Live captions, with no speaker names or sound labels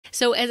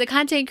So as a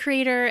content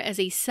creator, as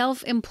a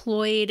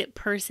self-employed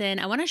person,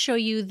 I want to show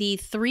you the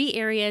 3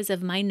 areas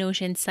of my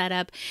Notion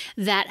setup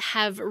that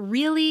have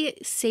really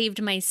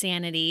saved my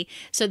sanity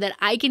so that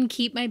I can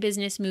keep my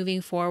business moving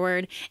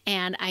forward,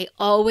 and I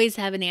always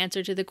have an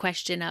answer to the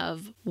question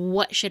of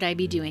what should I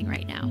be doing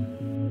right now?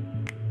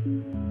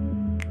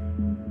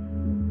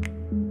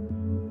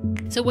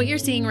 So what you're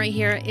seeing right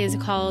here is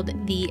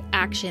called the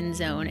action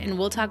zone, and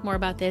we'll talk more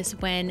about this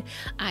when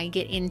I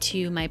get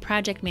into my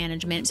project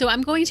management. So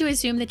I'm going to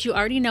assume that you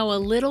already know a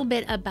little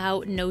bit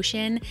about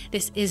Notion.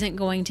 This isn't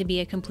going to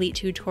be a complete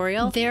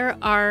tutorial. There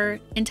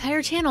are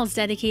entire channels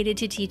dedicated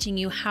to teaching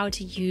you how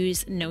to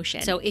use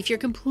Notion. So if you're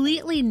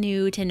completely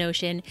new to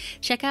Notion,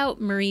 check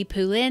out Marie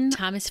Poulin.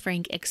 Thomas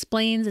Frank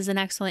Explains is an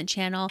excellent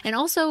channel, and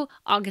also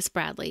August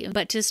Bradley.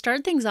 But to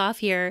start things off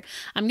here,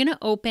 I'm going to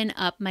open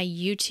up my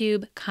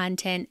YouTube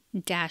content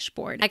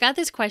dashboard. I got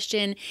this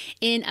question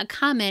in a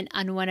comment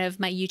on one of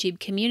my YouTube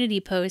community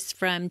posts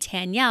from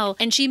Danielle,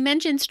 and she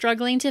mentioned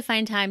struggling to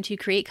find time to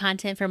create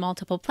content for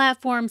multiple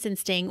platforms and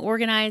staying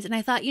organized. And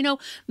I thought,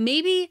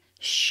 maybe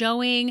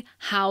showing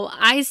how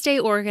I stay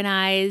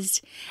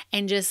organized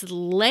and just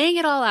laying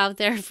it all out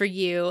there for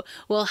you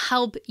will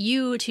help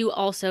you to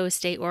also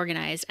stay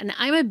organized. And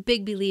I'm a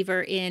big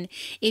believer in,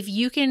 if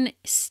you can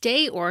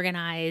stay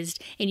organized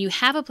and you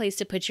have a place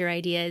to put your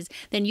ideas,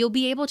 then you'll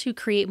be able to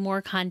create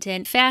more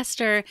content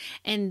faster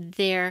and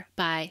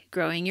thereby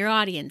growing your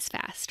audience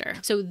faster.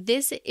 So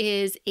this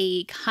is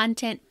a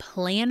content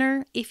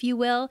planner, if you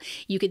will.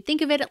 You could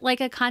think of it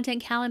like a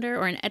content calendar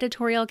or an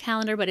editorial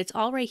calendar, but it's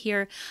all right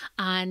here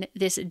on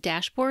this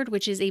dashboard,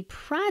 which is a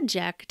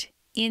project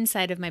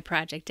inside of my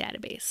project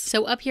database.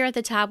 So up here at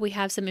the top, we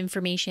have some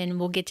information.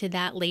 We'll get to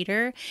that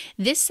later.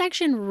 This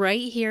section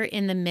right here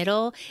in the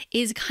middle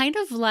is kind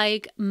of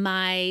like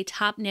my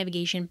top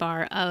navigation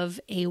bar of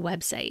a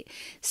website.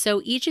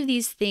 So each of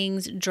these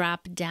things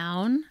drop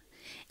down,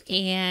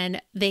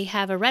 and they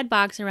have a red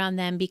box around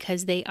them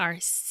because they are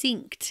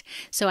synced.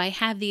 So I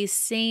have these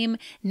same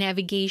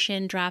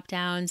navigation drop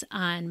downs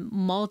on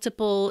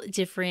multiple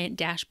different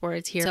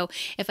dashboards here. So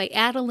if I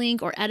add a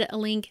link or edit a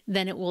link,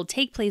 then it will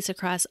take place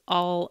across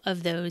all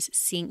of those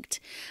synced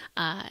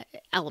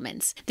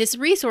elements. This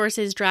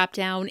resources drop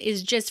down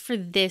is just for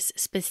this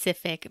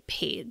specific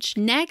page.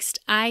 Next,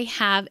 I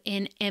have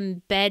an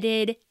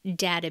embedded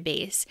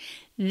database.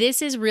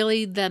 This is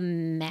really the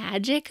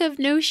magic of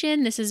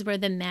Notion. This is where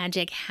the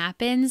magic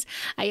happens.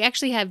 I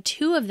actually have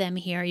 2 of them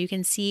here. You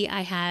can see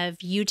I have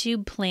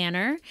YouTube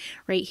Planner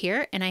right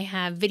here, and I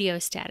have Video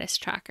Status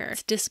Tracker.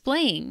 It's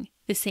displaying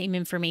the same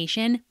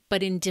information,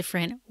 but in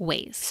different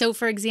ways. So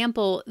for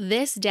example,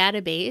 this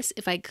database,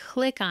 if I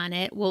click on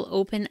it, will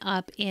open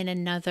up in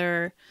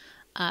another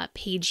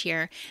page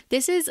here.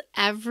 This is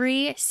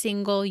every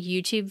single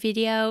YouTube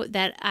video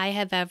that I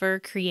have ever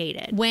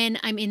created. When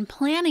I'm in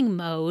planning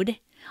mode,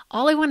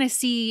 all I want to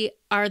see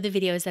are the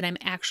videos that I'm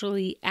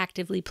actually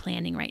actively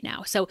planning right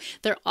now. So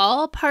they're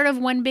all part of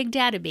one big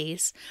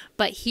database,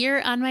 but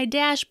here on my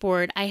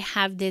dashboard, I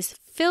have this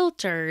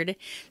filtered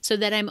so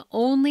that I'm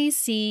only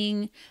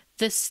seeing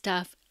the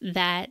stuff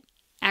that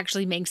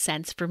actually makes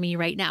sense for me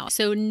right now.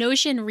 So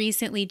Notion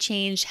recently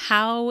changed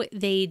how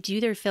they do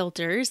their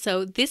filters.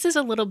 So this is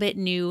a little bit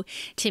new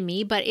to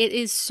me, but it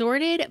is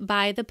sorted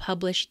by the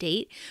publish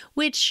date,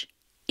 which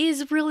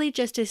is really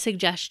just a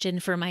suggestion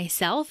for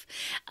myself.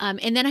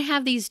 And then I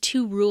have these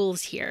 2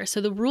 rules here.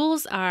 So the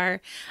rules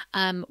are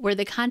where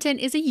the content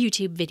is a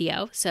YouTube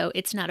video. So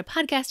it's not a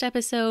podcast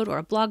episode or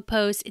a blog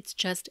post. It's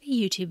just a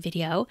YouTube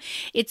video.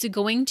 It's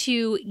going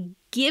to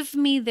give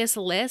me this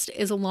list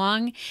as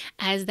long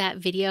as that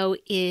video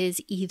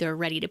is either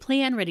ready to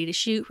plan, ready to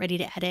shoot, ready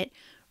to edit,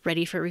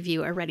 ready for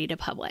review, or ready to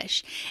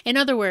publish. In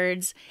other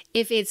words,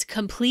 if it's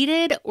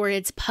completed or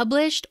it's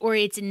published or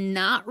it's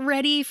not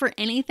ready for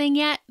anything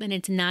yet, then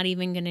it's not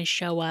even going to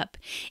show up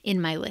in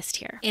my list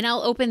here. And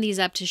I'll open these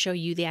up to show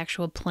you the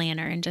actual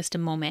planner in just a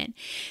moment.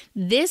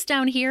 This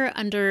down here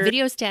under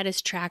Video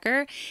Status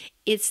Tracker,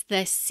 it's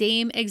the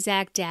same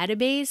exact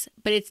database,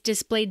 but it's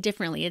displayed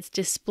differently. It's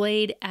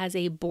displayed as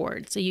a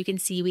board. So you can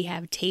see we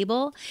have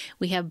table,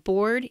 we have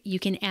board. You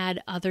can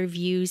add other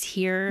views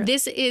here.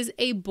 This is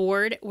a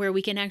board where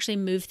we can actually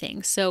move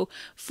things. So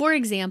for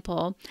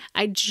example,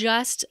 I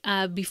just,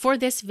 before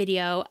this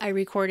video, I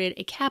recorded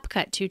a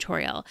CapCut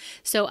tutorial.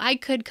 So I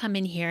could come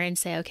in here and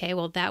say, okay,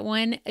 well, that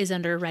one is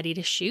under ready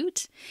to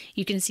shoot.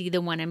 You can see the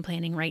one I'm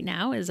planning right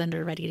now is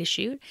under ready to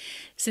shoot.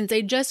 Since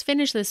I just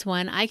finished this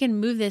one, I can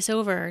move this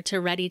over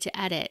to ready to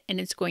edit,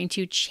 and it's going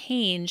to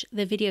change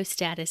the video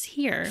status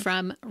here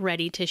from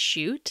ready to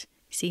shoot,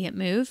 see it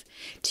move,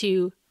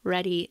 to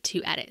ready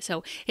to edit.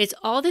 So it's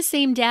all the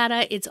same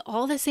data, it's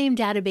all the same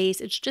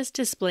database, it's just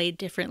displayed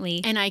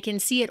differently, and I can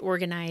see it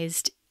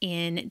organized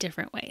in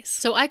different ways.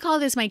 So I call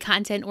this my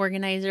content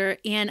organizer,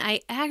 and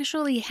I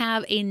actually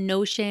have a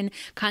Notion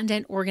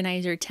content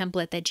organizer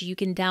template that you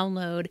can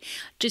download.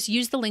 Just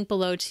use the link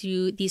below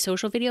to the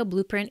social video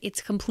blueprint.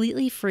 It's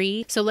completely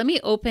free. So let me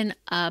open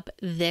up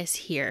this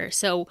here.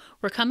 So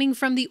we're coming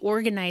from the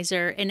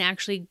organizer and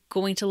actually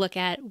going to look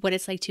at what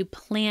it's like to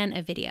plan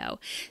a video.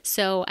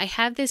 So I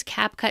have this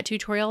CapCut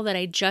tutorial that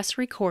I just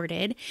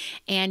recorded,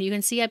 and you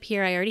can see up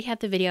here I already have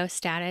the video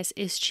status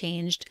is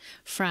changed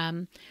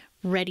from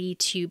ready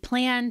to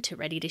plan to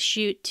ready to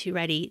shoot to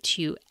ready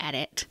to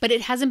edit, but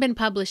it hasn't been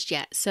published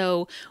yet.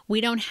 So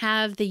we don't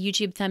have the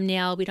YouTube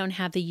thumbnail. We don't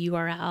have the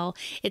URL.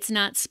 It's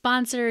not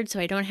sponsored, so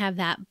I don't have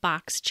that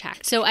box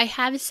checked. So I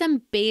have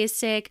some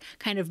basic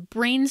kind of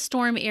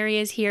brainstorm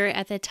areas here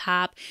at the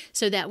top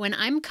so that when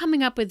I'm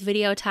coming up with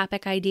video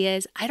topic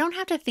ideas, I don't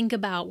have to think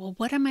about, well,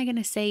 what am I going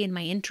to say in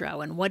my intro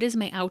and what is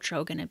my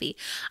outro going to be?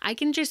 I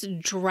can just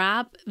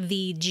drop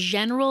the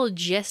general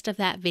gist of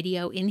that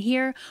video in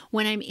here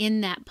when I'm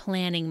in that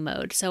planning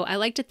mode. So I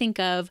like to think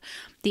of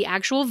the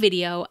actual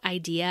video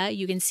idea.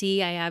 You can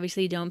see I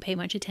obviously don't pay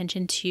much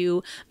attention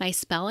to my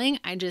spelling.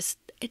 I just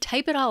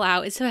type it all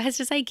out as fast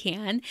as I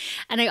can.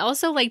 And I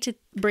also like to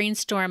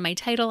brainstorm my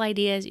title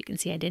ideas. You can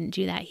see I didn't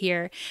do that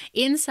here.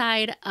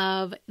 Inside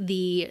of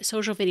the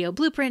social video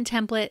blueprint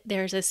template,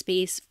 there's a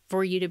space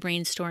for you to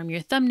brainstorm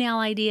your thumbnail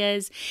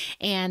ideas,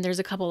 and there's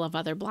a couple of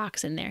other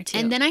blocks in there too.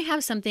 And then I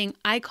have something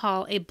I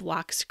call a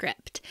block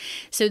script.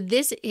 So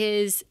this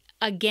is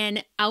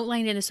again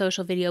outlined in a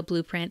social video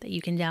blueprint that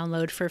you can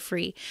download for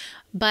free.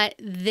 But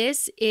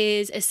this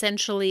is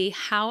essentially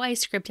how I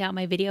script out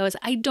my videos.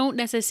 I don't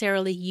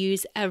necessarily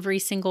use every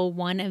single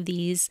one of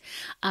these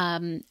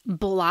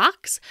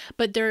blocks,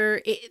 but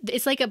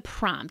it's like a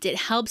prompt. It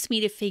helps me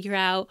to figure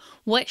out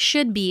what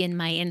should be in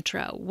my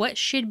intro, what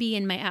should be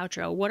in my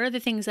outro, what are the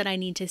things that I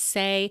need to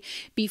say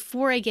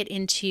before I get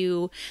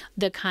into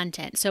the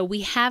content. So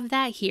we have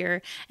that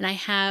here, and I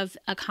have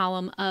a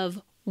column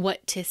of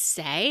what to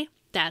say.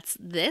 That's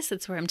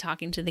where I'm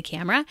talking to the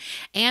camera.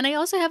 And I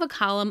also have a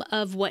column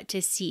of what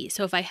to see.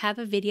 So if I have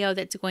a video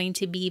that's going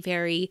to be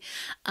very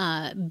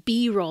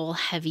B-roll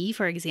heavy,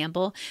 for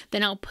example,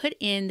 then I'll put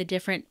in the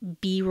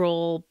different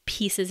B-roll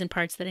pieces and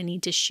parts that I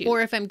need to shoot.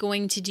 Or if I'm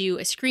going to do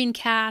a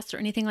screencast or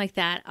anything like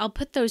that, I'll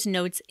put those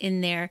notes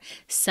in there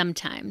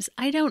sometimes.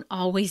 I don't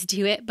always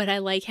do it, but I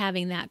like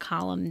having that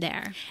column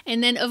there.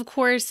 And then of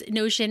course,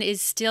 Notion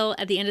is still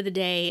at the end of the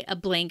day a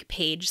blank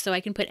page, so I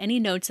can put any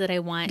notes that I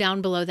want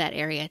down below that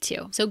area too.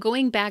 So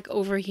going back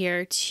over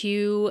here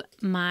to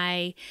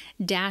my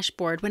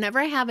dashboard, whenever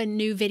I have a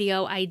new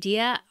video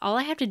idea, all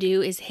I have to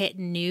do is hit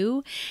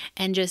new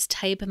and just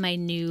type my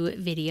new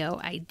video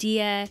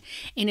idea,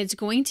 and it's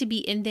going to be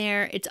in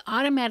there. It's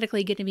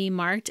automatically going to be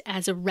marked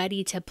as a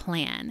ready to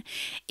plan.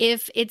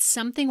 If it's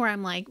something where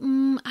I'm like,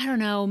 I don't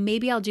know,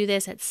 maybe I'll do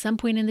this at some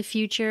point in the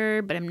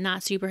future, but I'm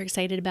not super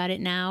excited about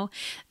it now,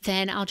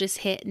 then I'll just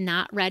hit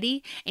not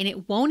ready, and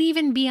it won't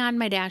even be on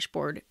my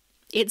dashboard.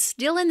 It's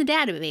still in the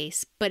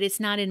database, but it's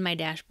not in my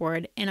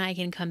dashboard, and I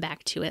can come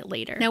back to it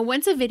later. Now,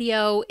 once a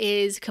video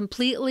is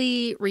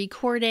completely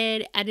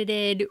recorded,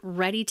 edited,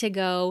 ready to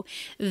go,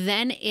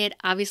 then it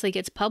obviously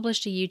gets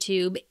published to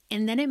YouTube,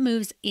 and then it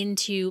moves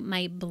into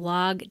my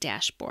blog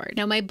dashboard.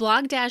 Now, my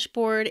blog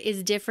dashboard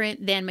is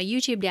different than my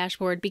YouTube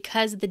dashboard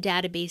because the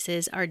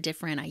databases are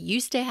different. I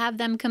used to have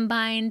them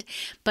combined,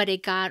 but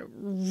it got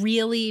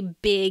really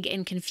big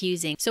and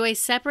confusing. So I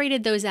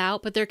separated those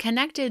out, but they're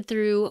connected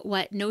through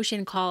what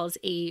Notion calls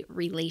a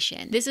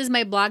relation. This is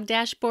my blog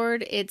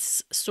dashboard.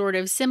 It's sort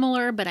of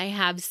similar, but I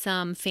have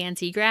some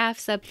fancy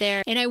graphs up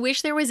there. And I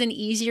wish there was an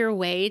easier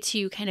way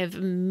to kind of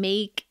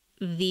make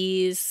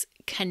these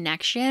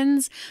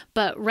connections.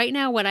 But right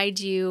now what I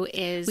do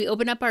is we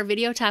open up our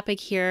video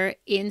topic here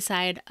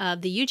inside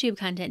of the YouTube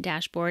content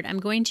dashboard. I'm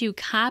going to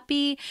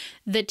copy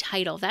the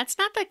title. That's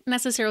not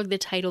necessarily the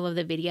title of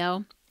the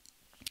video.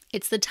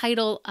 It's the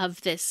title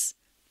of this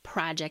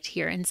project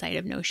here inside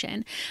of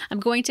Notion. I'm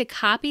going to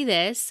copy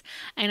this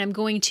and I'm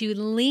going to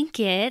link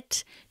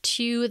it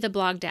to the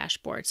blog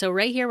dashboard. So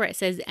right here where it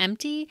says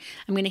empty,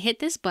 I'm going to hit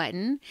this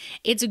button.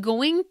 It's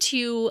going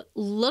to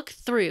look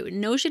through,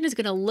 Notion is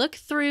going to look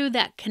through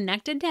that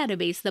connected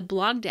database, the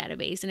blog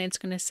database, and it's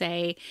going to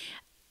say,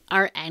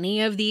 are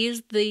any of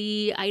these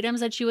the items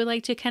that you would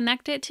like to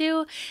connect it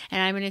to?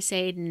 And I'm going to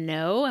say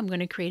no. I'm going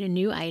to create a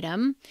new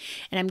item,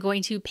 and I'm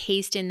going to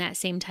paste in that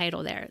same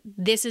title there.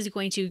 This is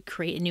going to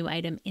create a new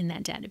item in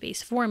that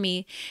database for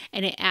me,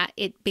 and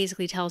it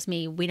basically tells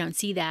me we don't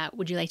see that.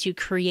 Would you like to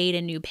create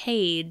a new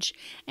page?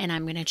 And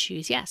I'm going to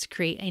choose yes,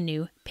 create a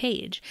new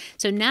page.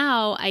 So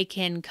now I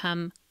can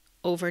come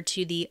over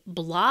to the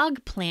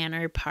blog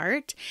planner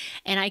part,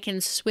 and I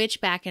can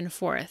switch back and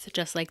forth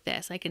just like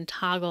this. I can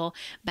toggle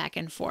back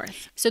and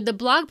forth. So the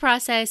blog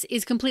process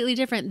is completely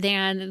different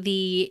than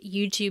the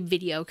YouTube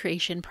video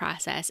creation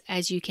process,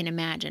 as you can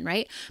imagine,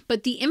 right?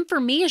 But the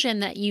information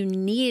that you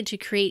need to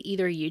create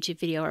either a YouTube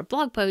video or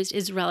blog post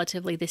is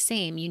relatively the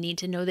same. You need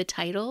to know the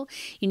title,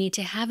 you need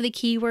to have the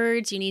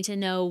keywords, you need to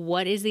know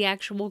what is the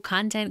actual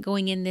content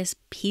going in this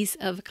piece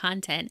of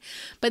content.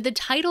 But the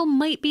title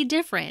might be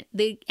different.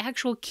 The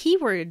actual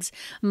keywords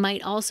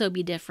might also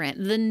be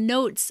different. The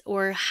notes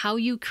or how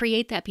you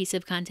create that piece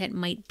of content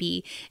might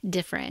be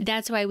different.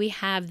 That's why we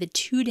have the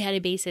two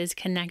databases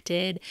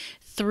connected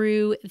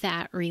through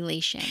that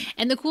relation.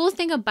 And the cool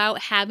thing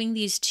about having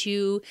these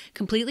two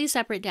completely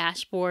separate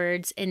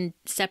dashboards and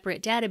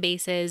separate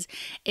databases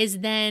is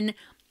then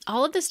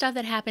all of the stuff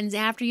that happens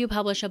after you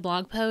publish a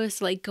blog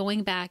post, like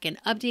going back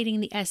and updating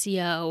the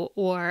SEO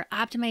or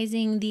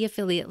optimizing the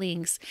affiliate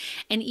links,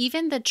 and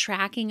even the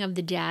tracking of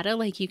the data,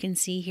 like you can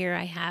see here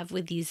I have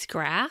with these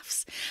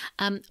graphs,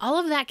 all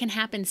of that can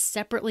happen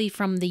separately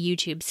from the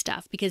YouTube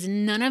stuff because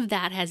none of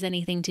that has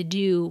anything to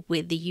do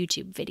with the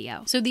YouTube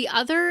video. So the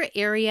other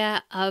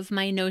area of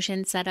my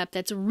Notion setup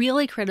that's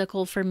really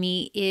critical for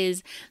me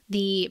is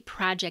the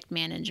project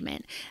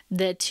management,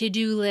 the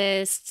to-do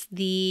lists,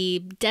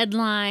 the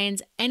deadlines,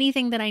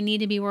 anything that I need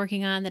to be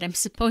working on, that I'm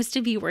supposed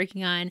to be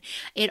working on.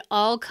 It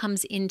all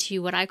comes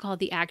into what I call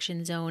the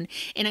action zone.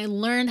 And I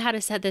learned how to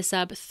set this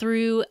up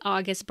through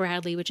August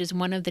Bradley, which is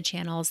one of the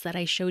channels that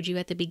I showed you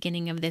at the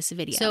beginning of this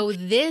video. So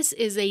this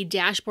is a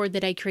dashboard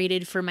that I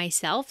created for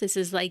myself. This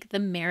is like the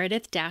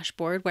Meredith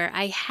dashboard where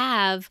I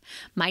have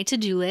my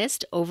to-do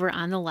list over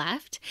on the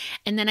left.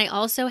 And then I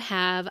also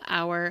have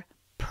our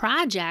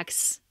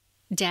projects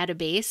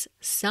database,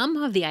 some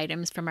of the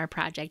items from our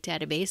project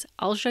database.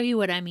 I'll show you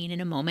what I mean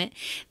in a moment.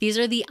 These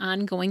are the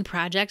ongoing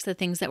projects, the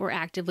things that we're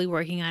actively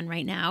working on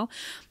right now.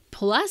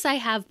 Plus, I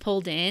have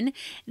pulled in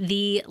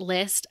the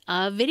list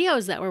of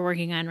videos that we're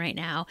working on right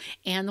now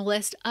and the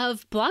list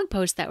of blog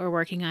posts that we're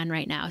working on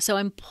right now. So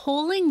I'm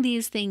pulling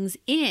these things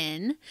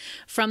in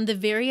from the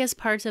various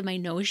parts of my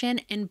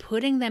Notion and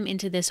putting them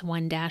into this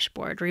one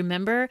dashboard.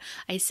 Remember,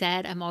 I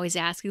said I'm always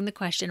asking the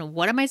question,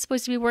 what am I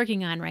supposed to be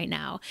working on right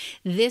now?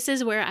 This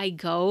is where I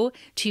go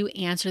to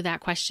answer that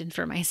question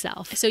for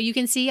myself. So you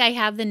can see I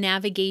have the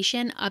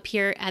navigation up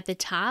here at the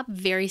top,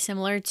 very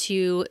similar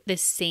to the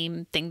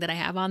same thing that I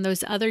have on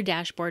those other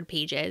dashboard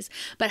pages.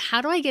 But how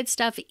do I get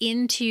stuff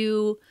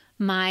into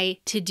my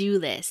to-do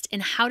list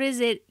and how does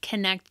it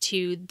connect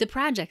to the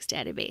projects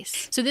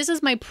database? So this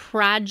is my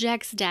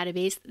projects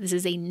database. This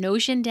is a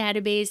Notion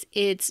database.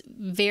 It's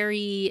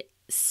very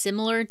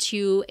similar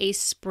to a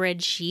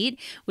spreadsheet,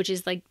 which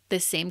is like the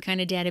same kind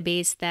of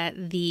database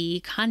that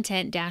the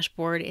content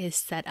dashboard is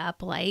set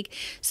up like.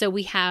 So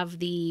we have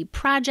the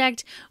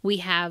project, we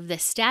have the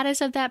status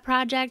of that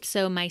project.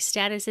 So my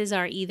statuses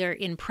are either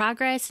in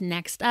progress,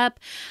 next up,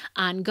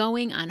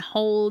 ongoing, on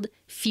hold,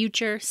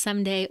 future,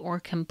 someday, or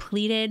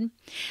completed.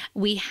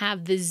 We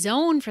have the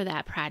zone for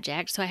that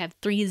project. So I have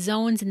 3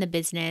 zones in the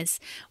business.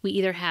 We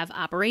either have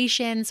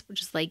operations,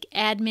 which is like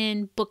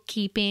admin,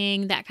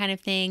 bookkeeping, that kind of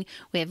thing.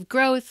 We have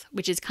growth,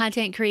 which is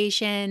content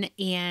creation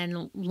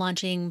and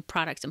launching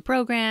products and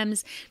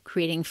programs,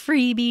 creating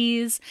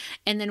freebies.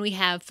 And then we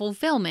have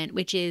fulfillment,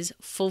 which is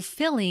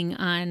fulfilling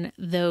on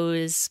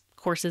those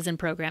courses and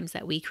programs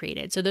that we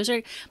created. So those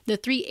are the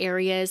 3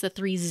 areas, the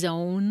 3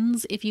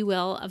 zones, if you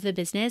will, of the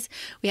business.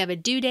 We have a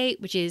due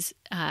date, which is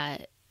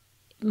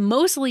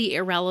mostly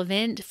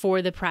irrelevant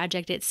for the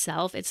project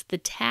itself. It's the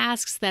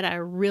tasks that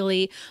are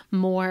really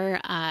more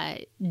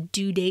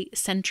due date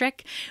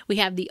centric. We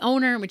have the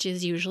owner, which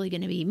is usually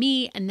going to be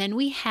me. And then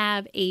we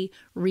have a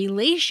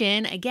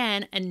relation,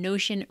 again, a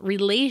Notion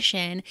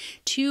relation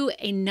to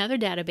another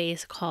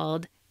database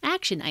called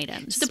action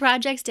items. The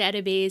projects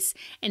database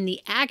and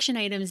the action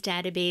items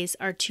database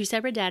are 2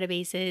 separate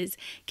databases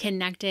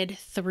connected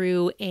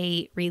through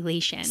a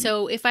relation.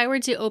 So if I were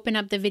to open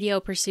up the Video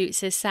Pursuit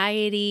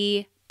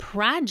Society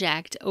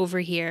project over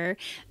here,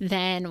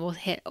 then we'll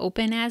hit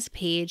open as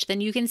page. Then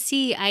you can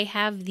see I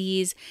have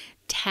these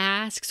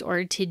tasks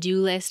or to-do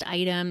list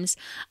items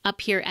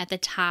up here at the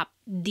top.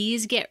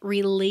 These get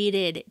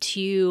related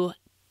to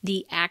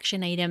the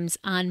action items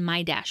on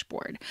my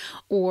dashboard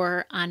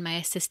or on my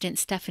assistant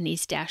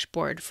Stephanie's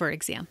dashboard, for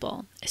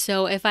example.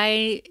 So if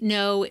I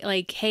know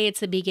like, hey,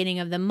 it's the beginning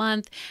of the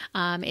month,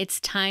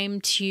 it's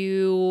time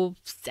to,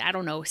 I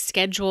don't know,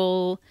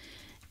 schedule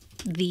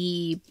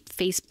the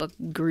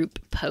Facebook group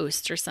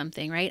post or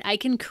something, right? I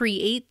can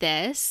create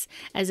this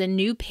as a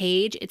new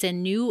page. It's a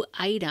new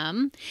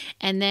item.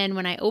 And then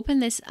when I open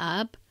this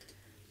up,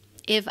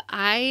 if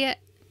I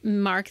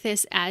mark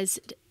this as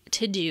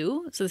to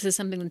do, so this is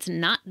something that's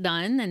not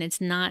done and it's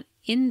not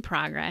in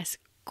progress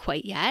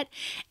quite yet.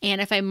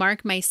 And if I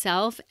mark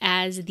myself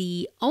as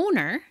the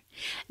owner,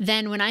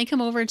 Then when I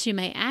come over to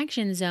my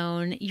action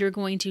zone, you're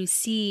going to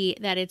see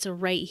that it's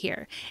right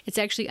here. It's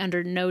actually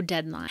under no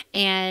deadline.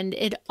 And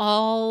it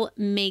all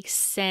makes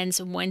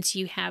sense once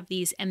you have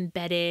these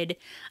embedded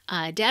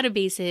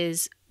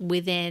databases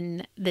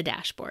within the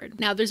dashboard.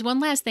 Now, there's one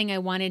last thing I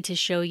wanted to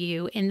show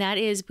you, and that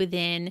is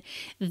within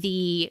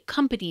the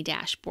company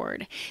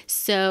dashboard.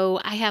 So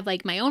I have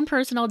like my own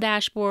personal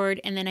dashboard,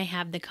 and then I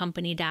have the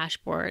company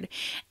dashboard.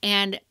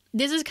 And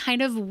this is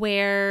kind of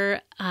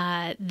where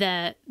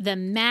the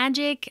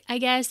magic, I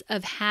guess,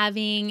 of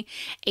having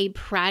a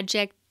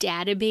project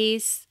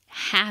database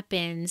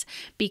happens,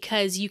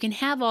 because you can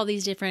have all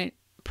these different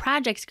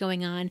projects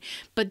going on,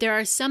 but there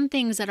are some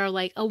things that are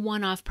like a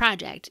one-off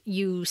project.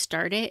 You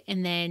start it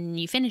and then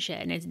you finish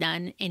it and it's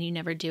done and you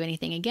never do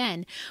anything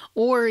again.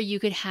 Or you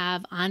could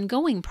have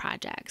ongoing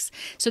projects.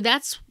 So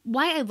that's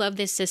why I love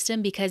this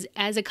system, because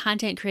as a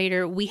content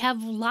creator, we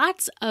have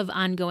lots of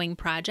ongoing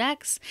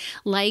projects,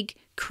 like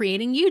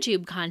creating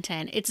YouTube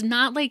content. It's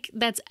not like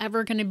that's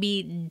ever going to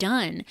be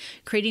done.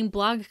 Creating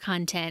blog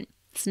content,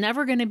 it's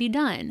never going to be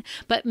done.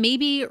 But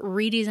maybe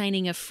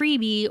redesigning a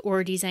freebie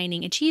or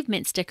designing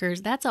achievement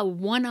stickers, that's a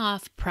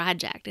one-off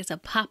project. It's a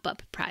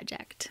pop-up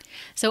project.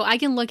 So I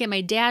can look at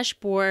my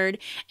dashboard,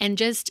 and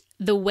just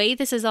the way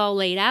this is all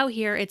laid out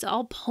here, it's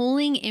all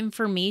pulling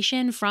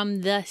information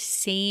from the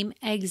same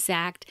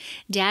exact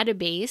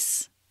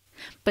database,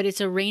 but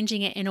it's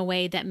arranging it in a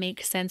way that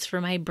makes sense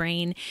for my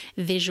brain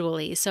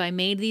visually. So I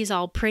made these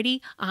all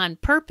pretty on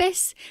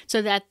purpose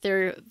so that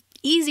they're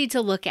easy to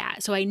look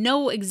at. So I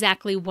know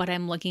exactly what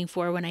I'm looking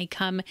for when I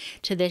come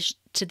to this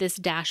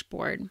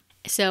dashboard.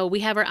 So we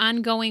have our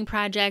ongoing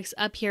projects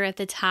up here at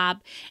the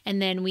top,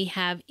 and then we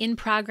have in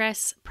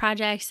progress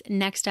projects,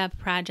 next up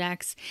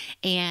projects,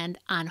 and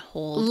on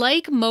hold.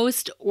 Like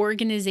most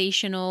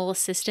organizational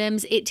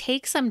systems, it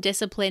takes some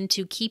discipline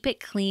to keep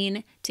it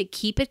clean, to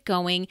keep it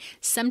going.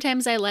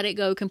 Sometimes I let it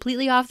go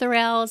completely off the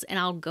rails, and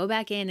I'll go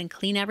back in and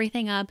clean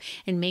everything up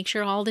and make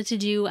sure all the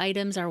to-do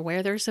items are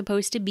where they're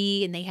supposed to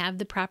be and they have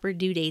the proper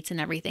due dates and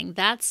everything.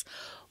 That's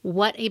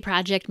what a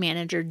project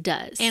manager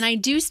does. And I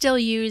do still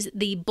use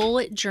the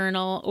bullet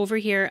journal over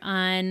here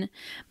on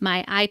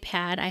my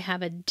iPad. I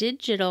have a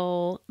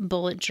digital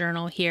bullet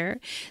journal here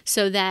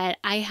so that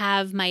I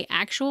have my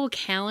actual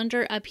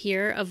calendar up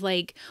here of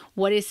like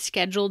what is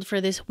scheduled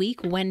for this week.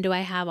 When do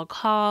I have a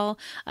call,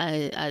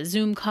 a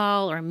Zoom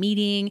call or a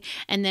meeting?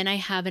 And then I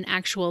have an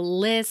actual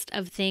list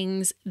of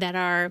things that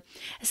are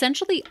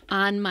essentially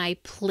on my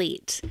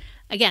plate.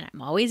 Again,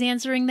 I'm always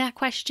answering that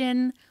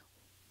question.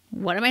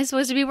 What am I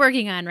supposed to be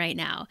working on right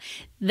now?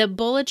 The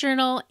bullet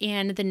journal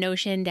and the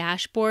Notion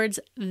dashboards,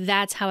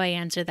 that's how I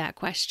answer that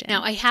question.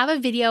 Now, I have a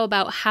video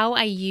about how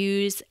I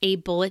use a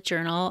bullet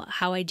journal,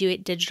 how I do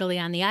it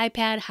digitally on the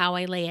iPad, how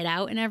I lay it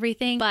out and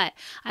everything. But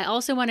I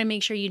also want to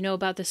make sure you know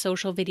about the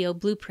social video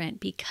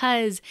blueprint,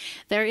 because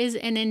there is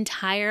an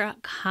entire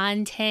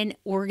content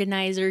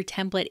organizer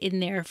template in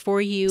there for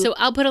you. So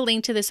I'll put a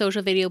link to the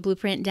social video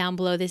blueprint down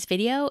below this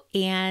video,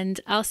 and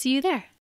I'll see you there.